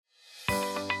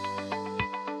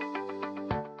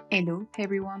Hello,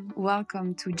 everyone.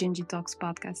 Welcome to Genji Talks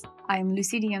podcast. I'm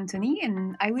Lucie Anthony,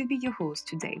 and I will be your host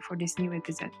today for this new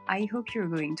episode. I hope you're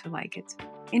going to like it.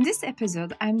 In this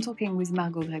episode, I'm talking with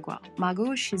Margaux.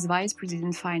 Margaux, she's Vice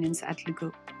President Finance at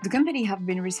Margaux. The company have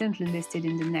been recently listed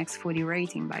in the Next 40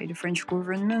 rating by the French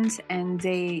government, and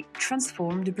they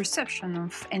transformed the perception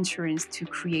of insurance to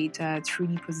create a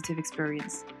truly positive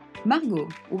experience. Margaux,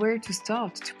 where to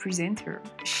start to present her?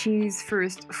 She's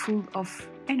first full of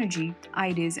energy,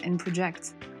 ideas, and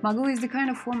projects. Margaux is the kind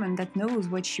of woman that knows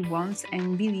what she wants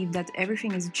and believes that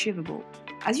everything is achievable.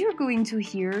 As you're going to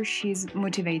hear, she's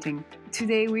motivating.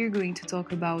 Today we're going to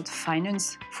talk about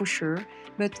finance, for sure,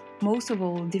 but most of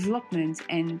all, development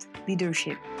and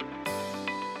leadership.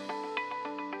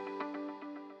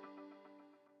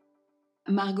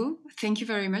 Margaux, thank you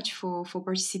very much for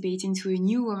participating to a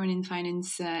new Women in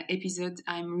Finance episode.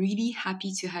 I'm really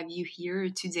happy to have you here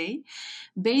today.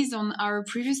 Based on our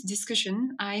previous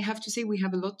discussion, I have to say we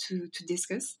have a lot to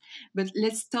discuss, but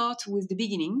let's start with the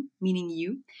beginning, meaning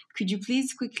you. Could you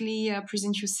please quickly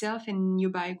present yourself and your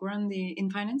background in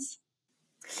finance?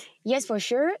 Yes, for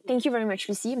sure. Thank you very much,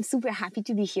 Lucie. I'm super happy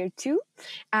to be here too.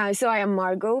 So I am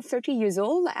Margaux, 30 years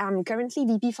old. I'm currently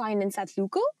VP Finance at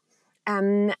Margaux.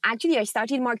 Actually, I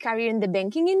started my career in the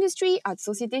banking industry at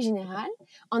Société Générale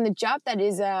on a job that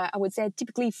is, I would say, a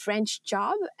typically French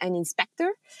job, an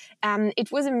inspector.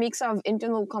 It was a mix of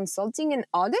internal consulting and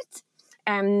audit.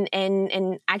 And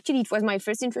actually, it was my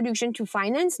first introduction to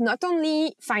finance, not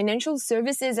only financial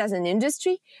services as an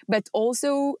industry, but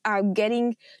also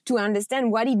getting to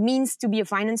understand what it means to be a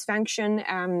finance function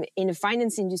in a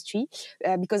finance industry,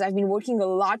 because I've been working a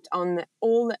lot on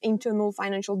all the internal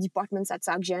financial departments at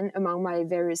SocGen among my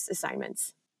various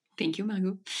assignments. Thank you,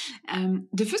 Margaux.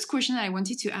 The first question I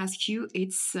wanted to ask you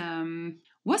is,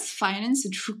 was finance a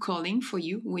true calling for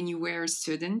you when you were a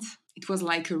student? It was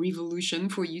like a revolution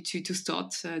for you to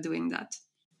start doing that.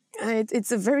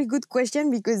 It's a very good question,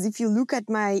 because if you look at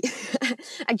my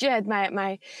actually at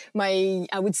my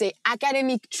I would say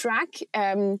academic track,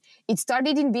 it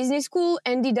started in business school,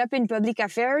 ended up in public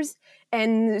affairs,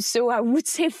 and so I would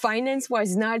say finance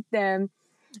was not the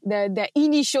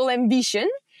initial ambition.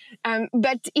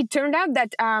 But it turned out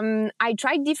that I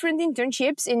tried different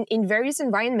internships in various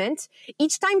environments,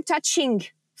 each time touching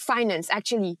finance,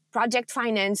 actually, project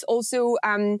finance, also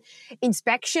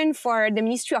inspection for the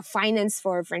Ministry of Finance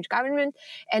for French government.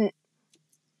 And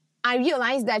I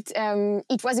realized that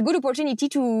it was a good opportunity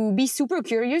to be super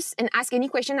curious and ask any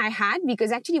question I had,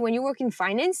 because actually when you work in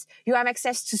finance, you have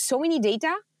access to so many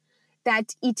data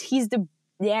that it is the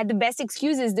best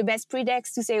excuse, is the best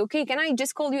pretext to say, okay, can I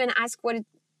just call you and ask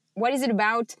what is it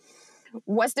about?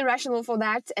 What's the rationale for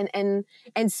that?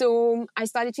 And so I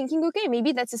started thinking, okay,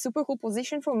 maybe that's a super cool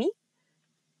position for me.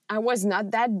 I was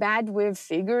not that bad with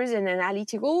figures and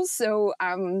analyticals, so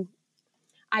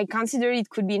I considered it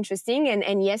could be interesting.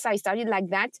 And yes, I started like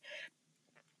that.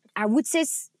 I would say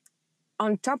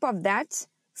on top of that,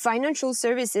 financial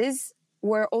services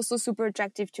were also super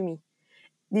attractive to me.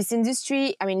 This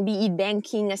industry, be it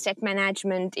banking, asset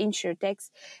management,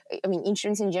 insurtechs,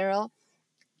 insurance in general,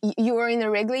 you are in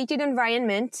a regulated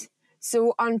environment.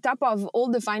 So on top of all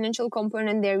the financial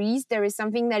component there is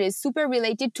something that is super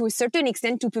related to a certain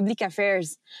extent to public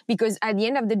affairs. Because at the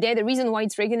end of the day, the reason why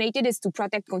it's regulated is to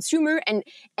protect consumer, and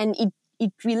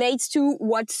it relates to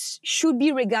what should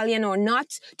be regalian or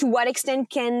not. To what extent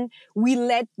can we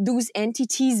let those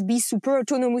entities be super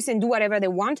autonomous and do whatever they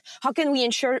want? How can we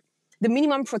ensure the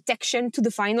minimum protection to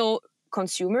the final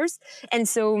consumers? And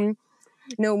so,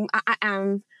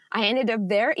 I ended up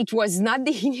there. It was not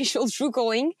the initial true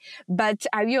calling, but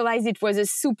I realized it was a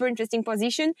super interesting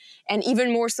position, and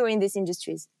even more so in these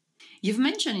industries. You've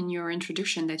mentioned in your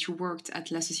introduction that you worked at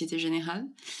La Société Générale.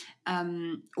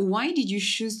 Why did you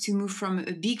choose to move from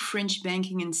a big French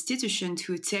banking institution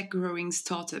to a tech-growing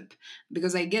startup?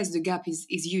 Because I guess the gap is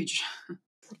huge.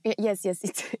 Yes,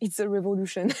 it's a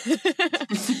revolution.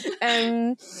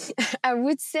 I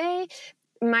would say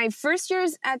my first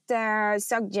years at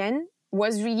SocGen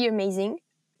was really amazing.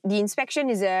 The inspection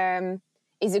is a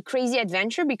crazy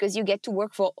adventure, because you get to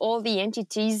work for all the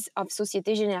entities of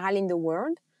Société Générale in the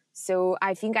world. So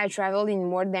I think I traveled in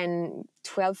more than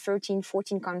 12, 13,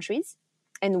 14 countries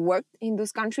and worked in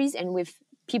those countries and with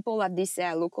people at these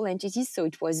local entities. So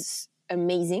it was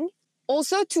amazing.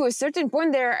 Also, to a certain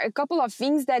point, there are a couple of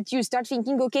things that you start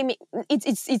thinking, okay,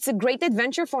 it's a great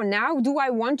adventure for now. Do I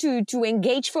want to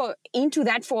engage into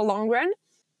that for a long run?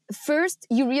 First,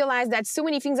 you realize that so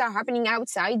many things are happening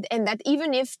outside, and that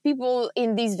even if people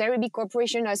in these very big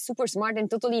corporations are super smart and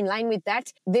totally in line with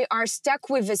that, they are stuck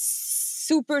with a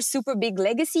super, super big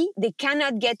legacy they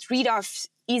cannot get rid of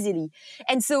easily.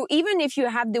 And so even if you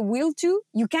have the will to,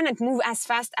 you cannot move as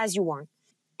fast as you want.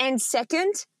 And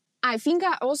second, I think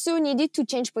I also needed to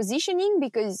change positioning,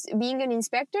 because being an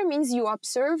inspector means you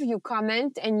observe, you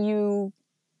comment, and you,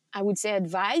 I would say,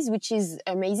 advise, which is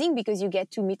amazing because you get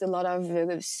to meet a lot of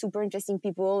super interesting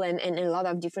people and a lot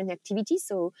of different activities.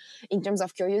 So in terms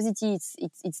of curiosity,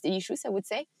 it's delicious, I would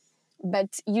say.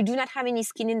 But you do not have any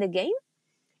skin in the game.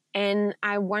 And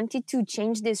I wanted to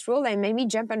change this role and maybe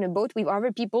jump on a boat with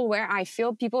other people where I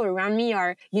feel people around me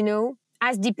are,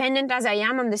 as dependent as I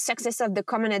am on the success of the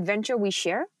common adventure we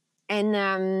share.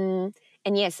 And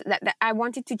yes, that I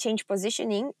wanted to change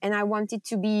positioning, and I wanted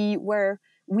to be where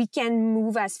we can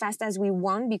move as fast as we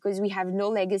want because we have no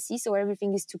legacy, so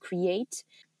everything is to create.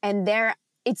 And there,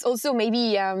 it's also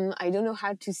maybe I don't know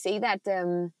how to say that.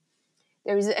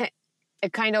 There is a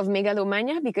kind of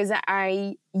megalomania because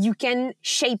you can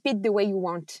shape it the way you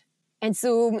want. And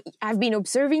so I've been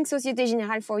observing Société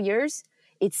Générale for years.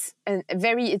 It's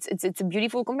it's a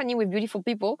beautiful company with beautiful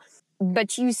people,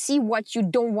 but you see what you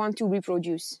don't want to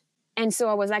reproduce. And so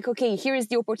I was like, okay, here is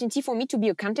the opportunity for me to be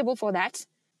accountable for that.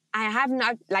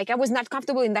 I was not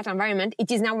comfortable in that environment. It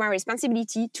is now my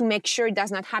responsibility to make sure it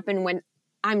does not happen when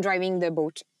I'm driving the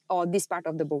boat or this part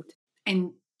of the boat.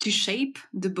 And to shape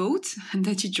the boat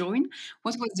that you joined,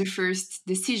 what was the first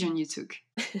decision you took?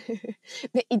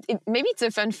 Maybe it's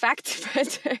a fun fact,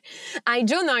 but I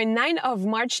joined on 9th of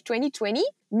March 2020,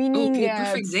 meaning... Okay,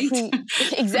 perfect date.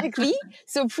 Exactly.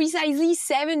 So precisely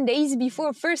 7 days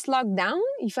before first lockdown,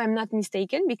 if I'm not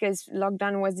mistaken, because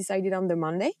lockdown was decided on the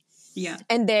Monday. Yeah.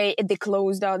 And they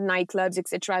closed out nightclubs,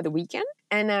 etc. the weekend.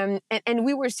 And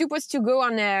we were supposed to go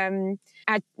on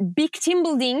a big team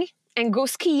building and go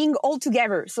skiing all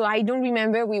together. So I don't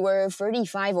remember, we were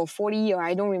 35 or 40, or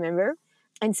I don't remember.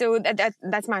 And so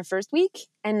that's my first week.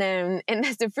 And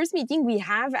that's the first meeting we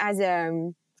have as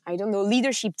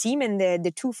leadership team. And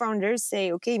the two founders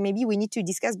say, okay, maybe we need to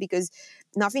discuss because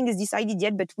nothing is decided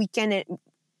yet, but we can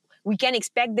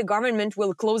expect the government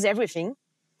will close everything.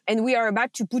 And we are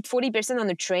about to put 40% on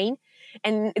the train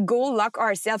and go lock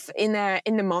ourselves in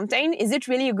the mountain. Is it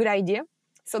really a good idea?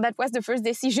 So that was the first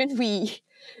decision we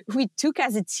took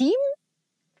as a team.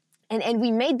 And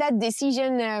we made that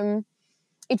decision.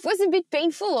 It was a bit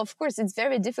painful, of course. It's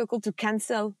very difficult to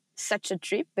cancel such a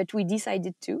trip, but we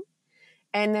decided to.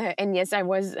 And yes, I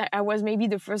was maybe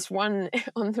the first one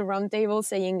on the round table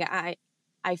saying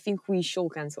I think we should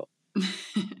cancel.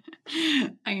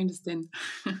 I understand.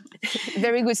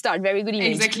 Very good start, very good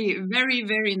image. Exactly, very,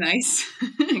 very nice.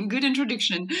 Good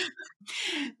introduction.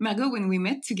 Margaux, when we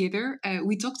met together,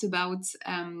 we talked about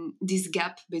this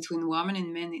gap between women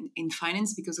and men in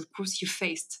finance because, of course, you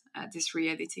faced this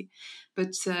reality.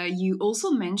 But you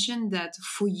also mentioned that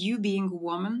for you, being a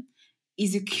woman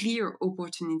is a clear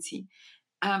opportunity.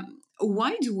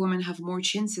 Why do women have more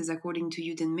chances, according to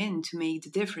you, than men to make the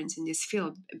difference in this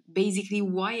field? Basically,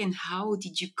 why and how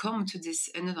did you come to this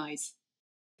analysis?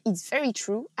 It's very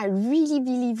true. I really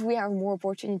believe we have more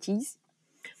opportunities.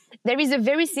 There is a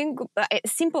very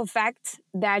simple fact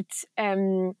that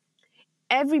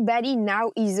everybody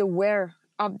now is aware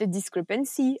of the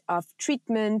discrepancy of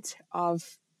treatment,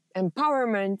 of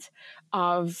empowerment,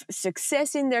 of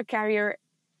success in their career,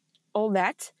 all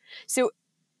that. So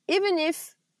even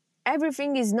if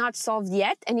everything is not solved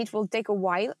yet and it will take a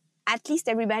while, at least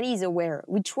everybody is aware,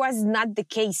 which was not the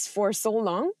case for so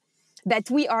long,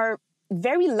 that we are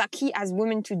very lucky as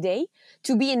women today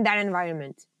to be in that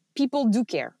environment. People do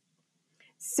care.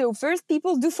 So first,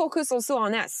 people do focus also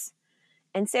on us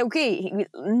and say, okay,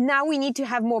 now we need to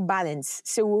have more balance.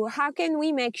 So how can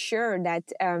we make sure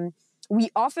that we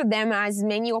offer them as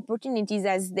many opportunities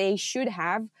as they should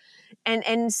have,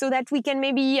 and so that we can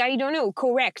maybe,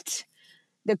 correct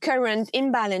the current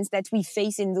imbalance that we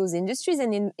face in those industries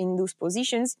and in those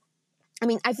positions. I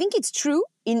mean, I think it's true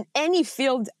in any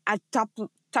field at top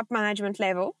management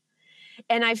level.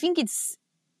 And I think it's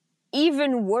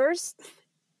even worse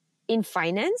in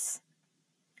finance,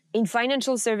 in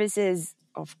financial services,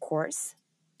 of course.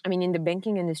 I mean, in the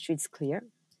banking industry, it's clear.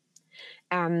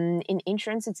 In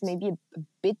insurance, it's maybe a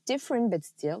bit different, but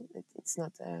still, it's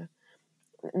not a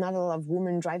lot of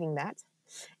women driving that.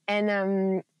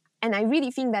 And I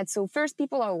really think that, so first,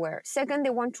 people are aware. Second, they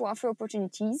want to offer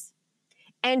opportunities.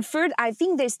 And third, I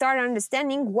think they start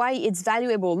understanding why it's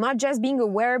valuable, not just being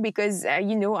aware because, I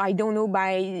don't know,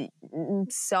 by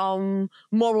some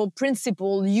moral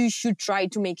principle, you should try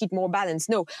to make it more balanced.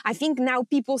 No, I think now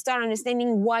people start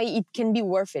understanding why it can be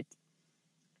worth it.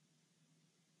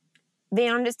 They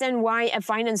understand why a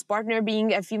finance partner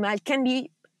being a female can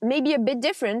be maybe a bit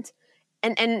different.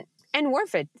 And and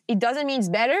worth it. It doesn't mean it's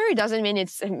better. It doesn't mean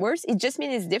it's worse. It just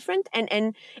means it's different.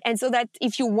 And so that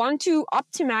if you want to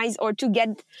optimize or to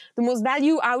get the most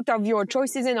value out of your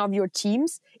choices and of your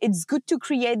teams, it's good to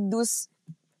create those,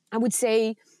 I would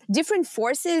say, different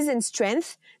forces and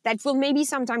strength that will maybe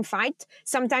sometime fight,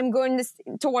 sometime go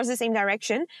towards the same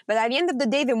direction. But at the end of the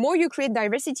day, the more you create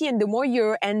diversity and the more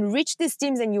you enrich these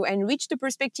teams and you enrich the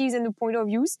perspectives and the point of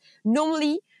views,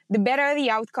 normally the better the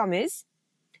outcome is.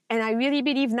 And I really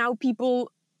believe now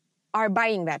people are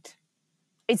buying that.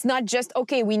 It's not just,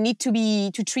 okay, we need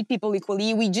to treat people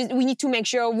equally. We need to make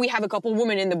sure we have a couple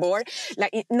women in the board.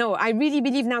 No, I really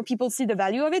believe now people see the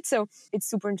value of it. So it's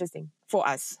super interesting for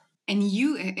us. And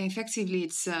you, effectively,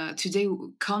 it's today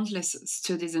countless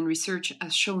studies and research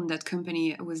has shown that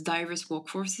companies with diverse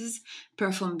workforces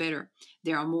perform better.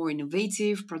 They are more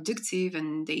innovative, productive,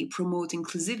 and they promote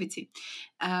inclusivity.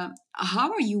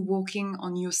 How are you working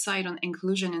on your side on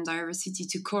inclusion and diversity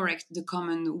to correct the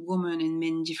common woman and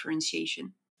men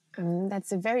differentiation?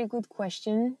 That's a very good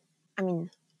question. I mean,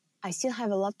 I still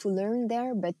have a lot to learn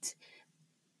there, but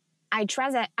I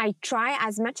try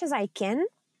as much as I can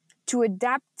to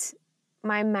adapt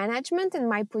my management and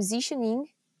my positioning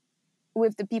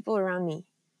with the people around me.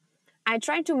 I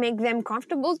try to make them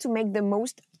comfortable, to make the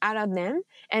most out of them,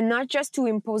 and not just to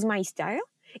impose my style,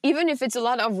 even if it's a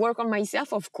lot of work on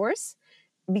myself, of course,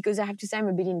 because I have to say I'm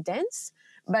a bit intense.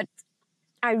 But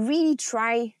I really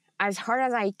try as hard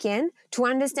as I can to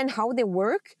understand how they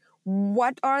work,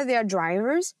 what are their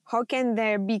drivers, how can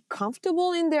they be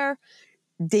comfortable in their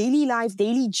daily life,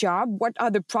 daily job, what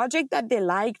are the projects that they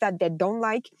like, that they don't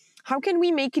like, how can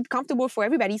we make it comfortable for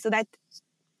everybody so that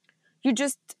you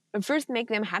just first make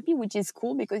them happy, which is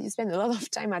cool because you spend a lot of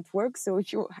time at work. So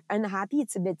if you're unhappy,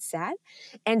 it's a bit sad.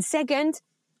 And second,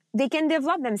 they can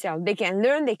develop themselves. They can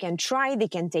learn, they can try, they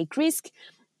can take risk.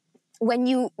 When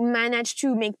you manage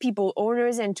to make people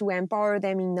owners and to empower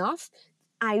them enough,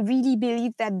 I really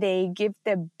believe that they give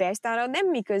the best out of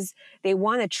them because they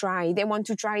want to try. They want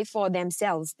to try it for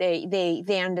themselves.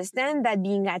 They understand that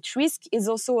being at risk is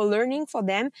also a learning for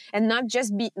them and not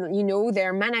just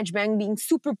their management being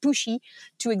super pushy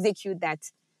to execute that.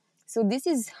 So this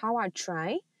is how I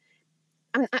try.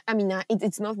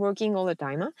 It's not working all the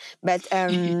time, huh? But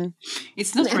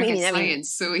it's not rocket science,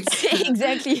 so it's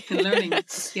exactly learning.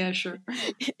 Yeah, sure.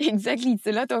 Exactly, it's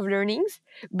a lot of learnings,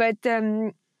 but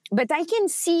I can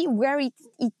see where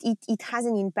it has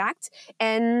an impact,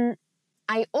 and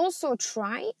I also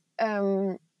try.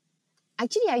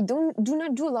 Actually, I do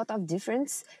not do a lot of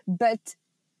difference, but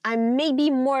I'm maybe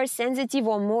more sensitive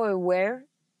or more aware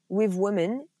with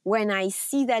women when I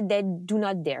see that they do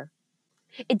not dare.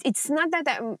 It's not that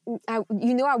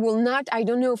I will not. I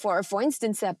don't know, for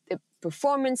instance, a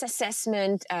performance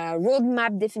assessment,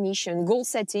 roadmap definition, goal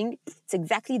setting. It's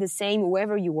exactly the same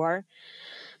whoever you are.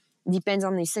 Depends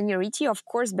on the seniority, of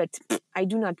course, but I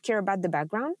do not care about the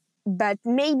background. But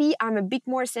maybe I'm a bit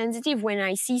more sensitive when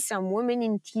I see some women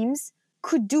in teams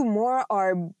could do more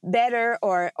or better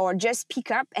or just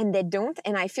pick up and they don't.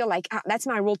 And I feel like that's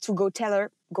my role to go tell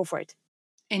her, go for it.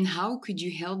 And how could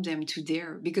you help them to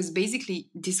dare? Because basically,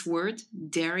 this word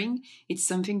daring, it's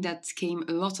something that came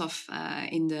a lot of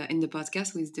in the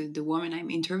podcast with the woman I'm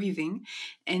interviewing,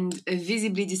 and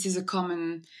visibly, this is a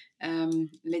common,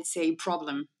 let's say,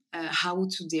 problem. How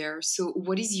to dare. So,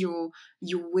 what is your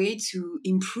way to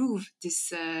improve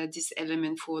this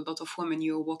element for a lot of women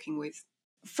you're working with?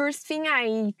 First thing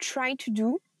I try to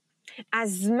do,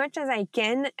 as much as I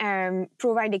can,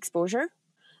 provide exposure.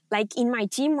 Like in my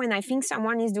team, when I think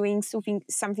someone is doing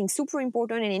something super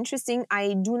important and interesting,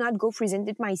 I do not go present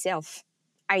it myself.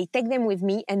 I take them with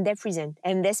me and they present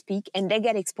and they speak and they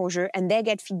get exposure and they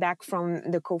get feedback from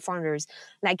the co-founders.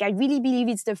 Like, I really believe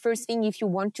it's the first thing if you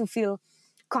want to feel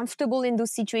comfortable in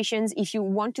those situations, if you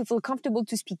want to feel comfortable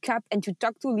to speak up and to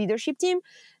talk to a leadership team,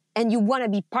 and you want to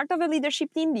be part of a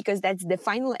leadership team because that's the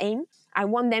final aim. I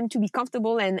want them to be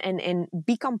comfortable and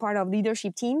become part of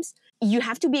leadership teams. You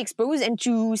have to be exposed and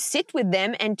to sit with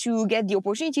them and to get the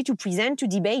opportunity to present, to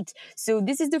debate. So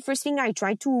this is the first thing I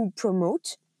try to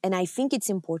promote, and I think it's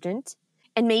important.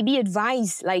 And maybe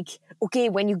advise, like, okay,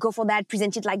 when you go for that,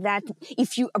 present it like that.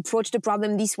 If you approach the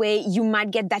problem this way, you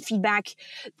might get that feedback.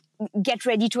 Get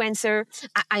ready to answer.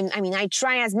 I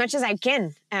try as much as I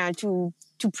can to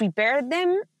prepare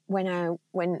them when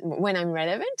I'm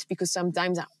relevant, because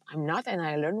sometimes I'm not and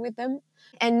I learn with them.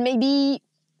 And maybe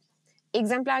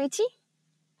exemplarity.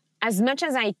 As much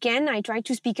as I can, I try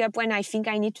to speak up when I think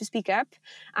I need to speak up.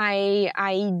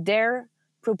 I dare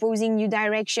proposing new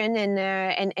direction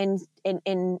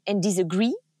and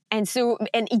disagree. And so,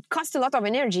 and it costs a lot of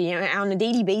energy on a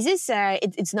daily basis.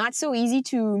 It's not so easy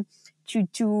to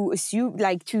to assume,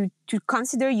 like to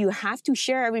consider you have to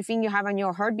share everything you have on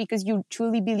your heart because you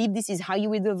truly believe this is how you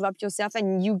will develop yourself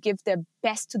and you give the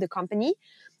best to the company.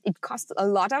 It costs a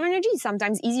lot of energy.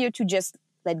 Sometimes easier to just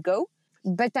let go.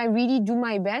 But I really do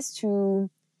my best to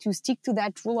stick to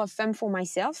that rule of thumb for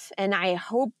myself. And I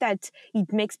hope that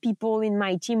it makes people in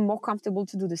my team more comfortable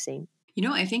to do the same. You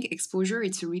know, I think exposure,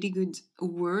 it's a really good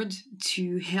word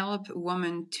to help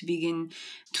women to begin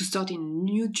to start in a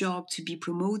new job, to be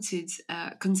promoted.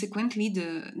 Consequently,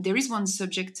 there is one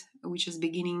subject which is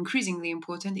beginning increasingly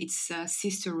important. It's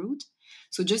sisterhood.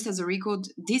 So just as a record,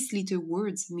 these little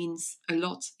words means a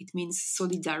lot. It means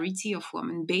solidarity of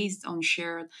women based on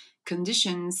shared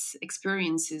conditions,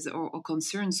 experiences, or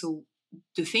concerns. So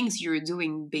the things you're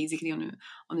doing basically on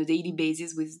a daily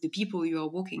basis with the people you are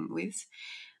working with.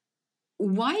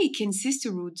 Why can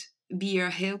sisterhood be a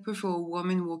helper for a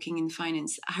woman working in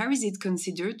finance? How is it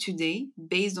considered today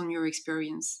based on your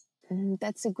experience?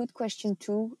 That's a good question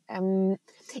too.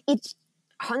 It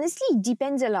honestly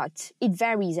depends a lot. It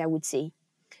varies, I would say.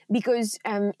 Because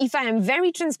if I am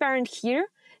very transparent here,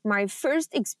 my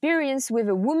first experience with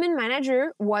a woman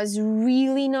manager was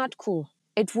really not cool.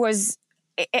 It was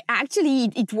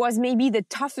it was maybe the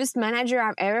toughest manager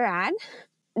I've ever had.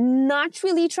 Not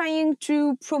really trying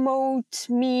to promote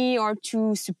me or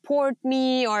to support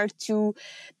me or to,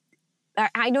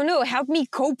 I don't know, help me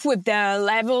cope with the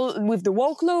level, with the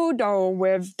workload or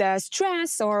with the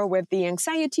stress or with the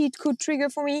anxiety it could trigger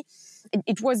for me.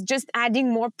 It was just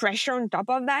adding more pressure on top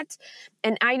of that.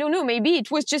 And I don't know, maybe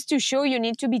it was just to show you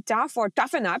need to be tough or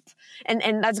toughen up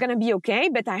and that's going to be okay.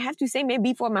 But I have to say,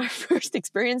 maybe for my first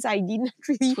experience, I didn't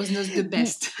really... It was not the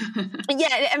best.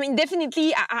 Yeah, I mean,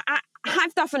 definitely I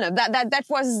have toughened up. That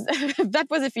was that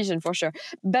was efficient for sure.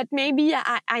 But maybe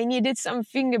I needed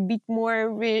something a bit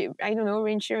more, I don't know,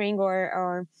 reassuring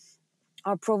or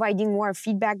providing more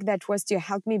feedback that was to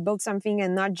help me build something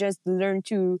and not just learn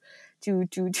to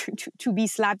be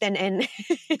slapped and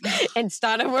and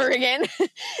start over again.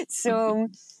 So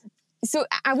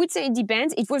I would say it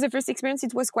depends. It was the first experience.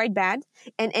 It was quite bad.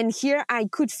 And here I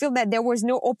could feel that there was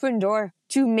no open door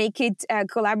to make it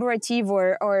collaborative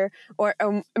or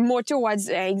more towards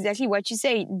exactly what you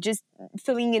say, just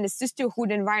feeling in a sisterhood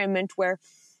environment where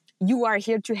you are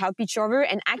here to help each other.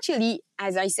 And actually,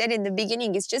 as I said in the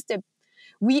beginning, it's just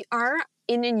we are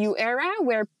in a new era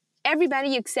where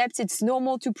everybody accepts it's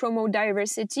normal to promote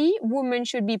diversity. Women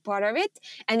should be part of it.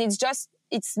 And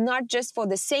it's not just for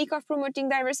the sake of promoting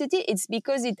diversity. It's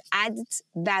because it adds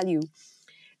value.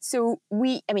 So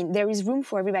there is room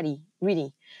for everybody,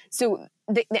 really. So,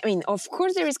 of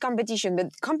course there is competition,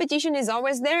 but competition is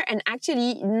always there and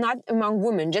actually not among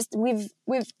women, just with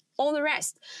all the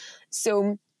rest.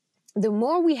 So the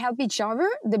more we help each other,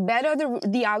 the better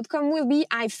the outcome will be,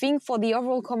 I think, for the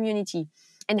overall community.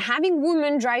 And having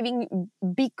women driving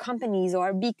big companies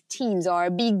or big teams or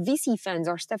big VC funds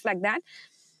or stuff like that,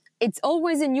 it's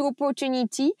always a new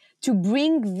opportunity to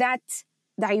bring that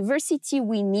diversity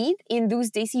we need in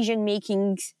those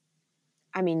decision-making,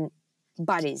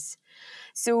 bodies.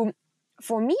 So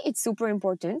for me, it's super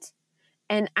important.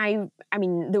 And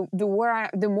the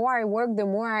more I work, the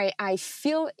more I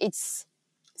feel it's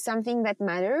something that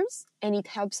matters and it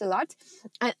helps a lot.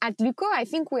 And at Luco, I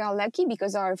think we are lucky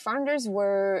because our founders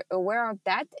were aware of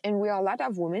that and we are a lot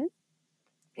of women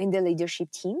in the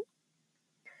leadership team.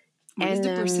 What is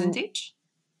the percentage?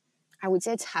 I would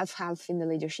say it's half in the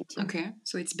leadership team. Okay,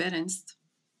 so it's balanced.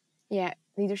 Yeah,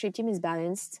 leadership team is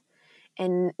balanced.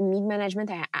 And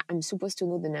mid-management, I'm supposed to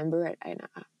know the number.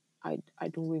 I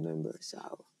don't remember, so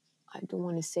I don't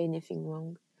want to say anything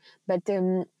wrong. But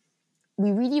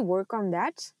we really work on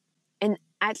that. And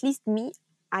at least me,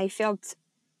 I felt,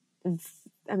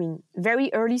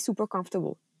 very early super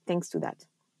comfortable thanks to that.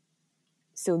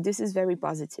 So this is very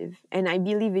positive. And I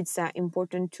believe it's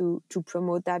important to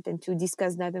promote that and to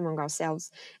discuss that among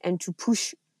ourselves and to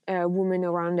push women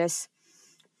around us.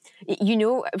 You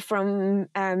know, from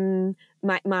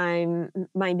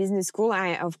my business school, I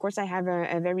have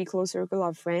a very close circle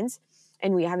of friends,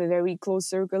 and we have a very close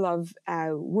circle of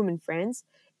women friends,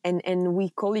 and we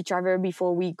call each other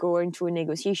before we go into a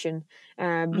negotiation,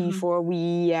 before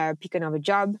we pick another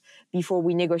job, before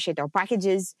we negotiate our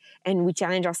packages, and we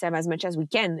challenge ourselves as much as we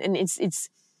can. And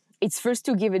it's first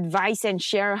to give advice and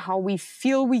share how we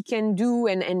feel we can do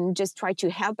and just try to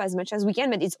help as much as we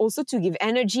can. But it's also to give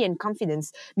energy and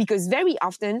confidence, because very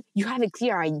often you have a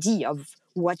clear idea of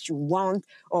what you want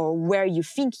or where you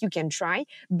think you can try,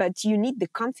 but you need the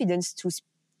confidence to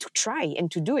try and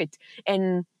to do it.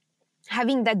 And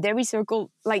having that very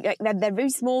circle, like that very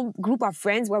small group of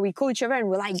friends where we call each other and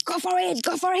we're like, go for it,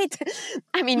 go for it.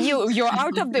 I mean, you're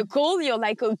out of the call, you're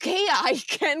like, okay, I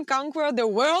can conquer the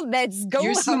world, let's go.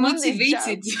 You're so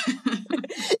motivated.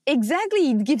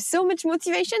 Exactly. It gives so much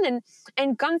motivation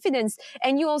and confidence.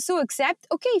 And you also accept,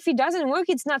 okay, if it doesn't work,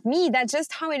 it's not me, that's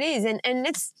just how it is. And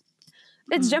let's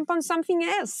jump on something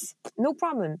else. No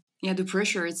problem. Yeah, the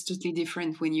pressure is totally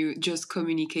different when you just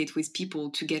communicate with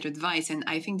people to get advice. And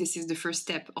I think this is the first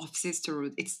step of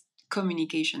sisterhood. It's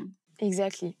communication.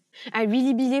 Exactly. I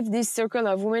really believe this circle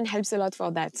of women helps a lot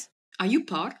for that. Are you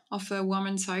part of a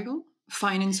women's cycle?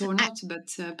 Finance or not,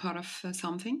 but part of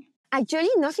something? Actually,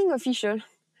 nothing official.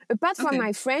 Apart from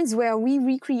my friends where we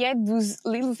recreate those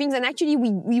little things. And actually,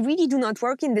 we really do not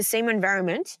work in the same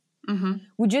environment. Mm-hmm.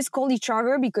 We just call each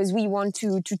other because we want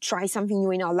to try something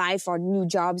new in our life, or new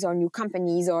jobs, or new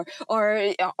companies, or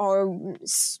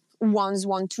ones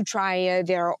want to try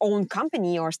their own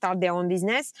company or start their own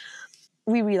business.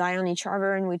 We rely on each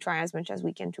other and we try as much as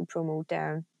we can to promote,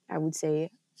 I would say,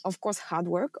 of course, hard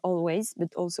work always,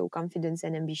 but also confidence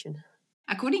and ambition.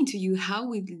 According to you, how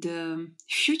will the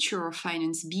future of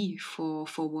finance be for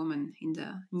women in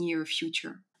the near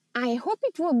future? I hope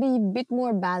it will be a bit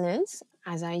more balanced.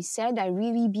 As I said, I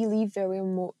really believe there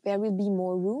will be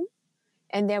more room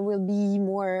and there will be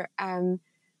more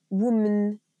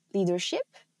women leadership.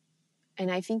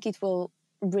 And I think it will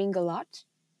bring a lot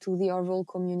to the overall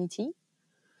community.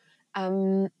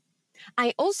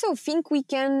 I also think we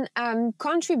can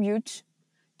contribute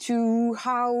to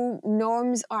how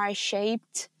norms are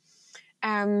shaped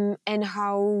and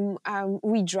how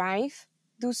we drive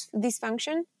this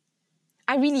function.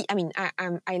 I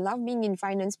love being in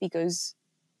finance because,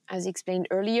 as explained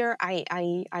earlier,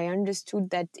 I understood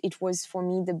that it was for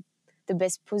me the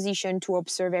best position to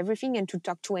observe everything and to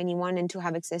talk to anyone and to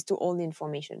have access to all the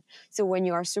information. So when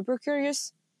you are super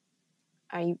curious,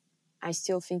 I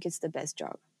still think it's the best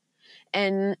job.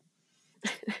 And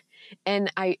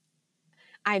and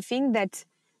I think that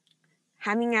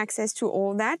having access to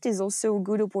all that is also a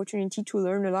good opportunity to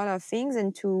learn a lot of things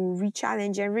and to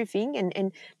re-challenge everything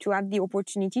and to have the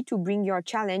opportunity to bring your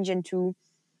challenge and to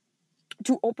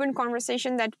open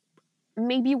conversation that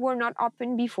maybe were not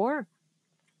open before.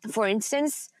 For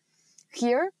instance,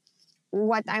 here,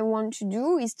 what I want to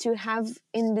do is to have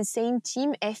in the same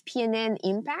team FP&A and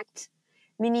impact,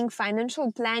 meaning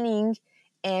financial planning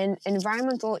and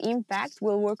environmental impact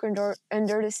will work under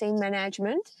the same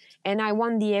management. And I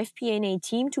want the FP&A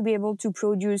team to be able to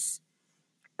produce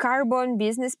carbon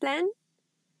business plan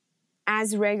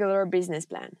as regular business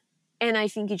plan. And I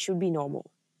think it should be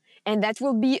normal. And that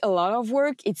will be a lot of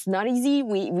work. It's not easy.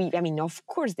 Of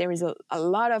course, there is a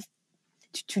lot of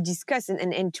to discuss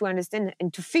and to understand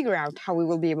and to figure out how we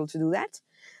will be able to do that.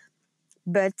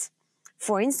 But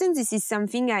for instance, this is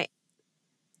something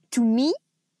to me,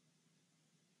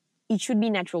 it should be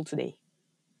natural today.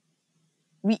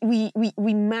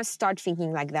 We must start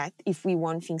thinking like that if we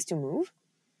want things to move.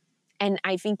 And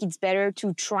I think it's better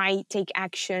to take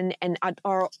action and at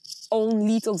our own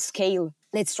little scale.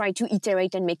 Let's try to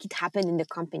iterate and make it happen in the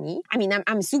company. I mean,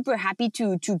 I'm super happy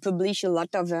to publish a lot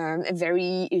of a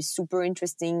very super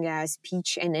interesting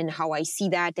speech and how I see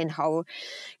that and how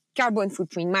carbon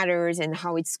footprint matters and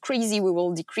how it's crazy we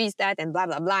will decrease that and blah,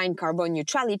 blah, blah, and carbon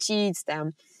neutrality. It's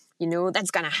that's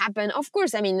going to happen. Of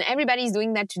course, everybody's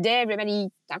doing that today. Everybody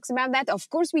talks about that. Of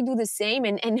course, we do the same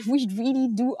and we really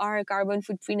do our carbon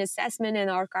footprint assessment and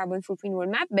our carbon footprint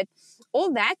roadmap. But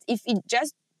all that, if it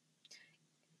does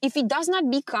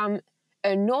not become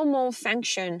a normal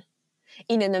function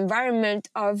in an environment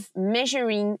of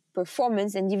measuring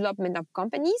performance and development of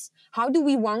companies, how do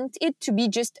we want it to be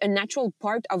just a natural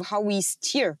part of how we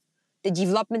steer the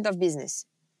development of business?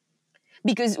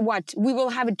 Because we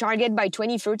will have a target by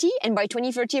 2030 and by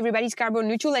 2030 everybody's carbon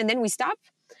neutral and then we stop?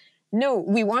 No,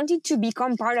 we want it to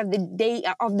become part of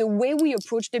the way we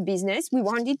approach the business. We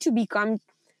want it to become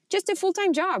just a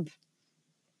full-time job.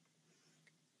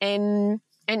 And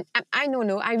I don't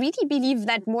know, I really believe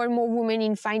that more and more women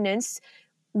in finance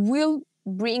will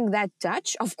bring that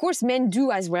touch. Of course, men do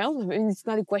as well. It's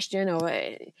not a question of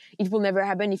it will never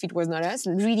happen if it was not us.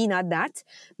 Really not that.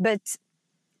 But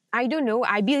I don't know.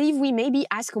 I believe we maybe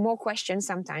ask more questions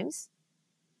sometimes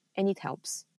and it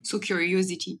helps. So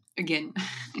curiosity again.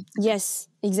 Yes,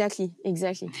 exactly.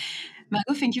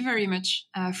 Margaux, thank you very much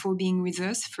for being with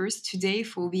us first today,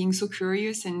 for being so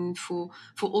curious and for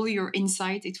all your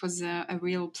insight. It was a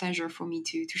real pleasure for me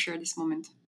to share this moment.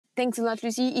 Thanks a lot,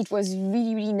 Lucy. It was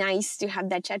really, really nice to have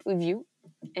that chat with you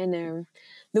and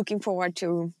looking forward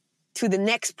to the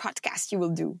next podcast you will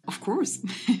do. Of course.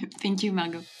 Thank you,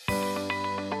 Margaux.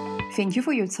 Thank you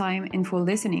for your time and for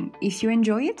listening. If you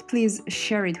enjoy it, please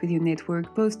share it with your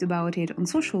network, post about it on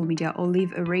social media, or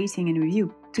leave a rating and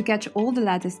review. To catch all the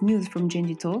latest news from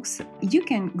Genji Talks, you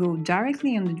can go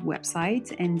directly on the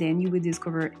website and then you will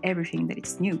discover everything that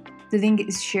is new. The link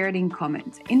is shared in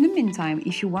comment. In the meantime,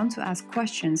 if you want to ask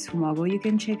questions to Margaux, you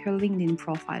can check her LinkedIn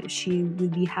profile. She will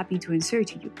be happy to answer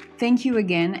to you. Thank you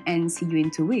again and see you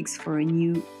in 2 weeks for a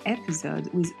new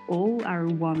episode with all our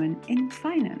women in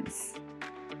finance.